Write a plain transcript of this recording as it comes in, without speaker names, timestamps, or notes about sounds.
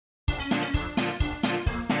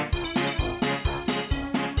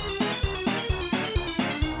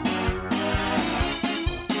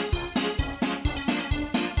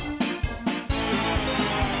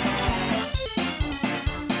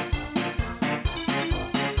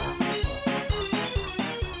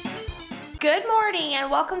Good morning and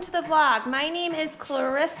welcome to the vlog. My name is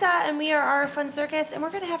Clarissa and we are Our Fun Circus and we're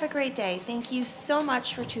going to have a great day. Thank you so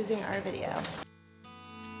much for choosing our video.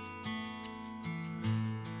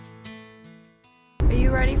 Are you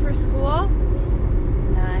ready for school?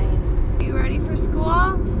 Nice. Are you ready for school?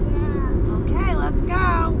 Yeah. Okay, let's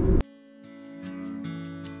go.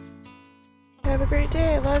 Have a great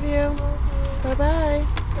day. I love you. Bye-bye.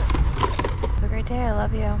 Have a great day. I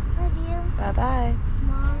love you. Love you. Bye-bye.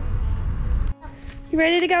 Mom. You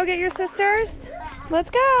ready to go get your sisters? Let's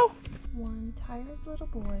go. One tired little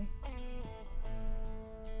boy.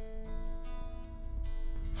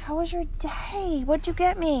 How was your day? What'd you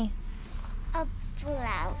get me? A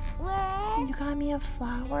flower. You got me a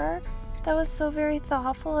flower? That was so very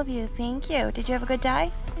thoughtful of you. Thank you. Did you have a good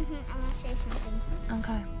day? I'm gonna say something.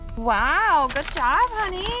 Okay. Wow, good job,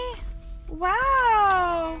 honey.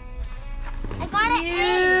 Wow. I got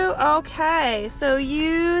it. Okay, so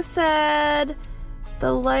you said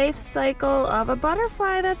the life cycle of a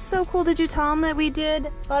butterfly. That's so cool. Did you tell them that we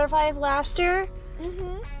did butterflies last year?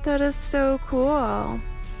 That is so cool.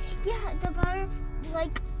 Yeah,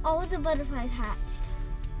 like all the butterflies hatched.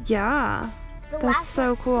 Yeah, that's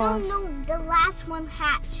so cool. No, the last one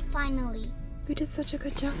hatched finally. You did such a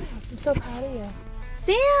good job. I'm so proud of you.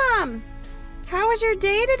 Sam, how was your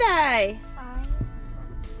day today? Fine.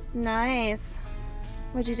 Nice.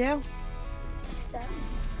 What'd you do? Stuff.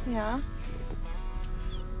 Yeah.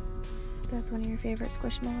 That's one of your favorite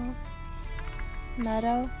Squishmallows?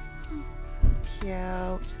 Meadow?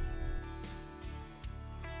 Cute.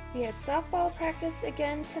 We had softball practice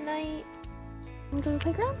again tonight. Can we go to the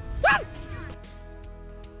playground? Yeah!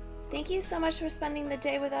 Thank you so much for spending the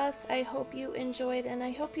day with us. I hope you enjoyed and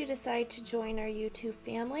I hope you decide to join our YouTube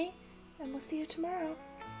family. And we'll see you tomorrow.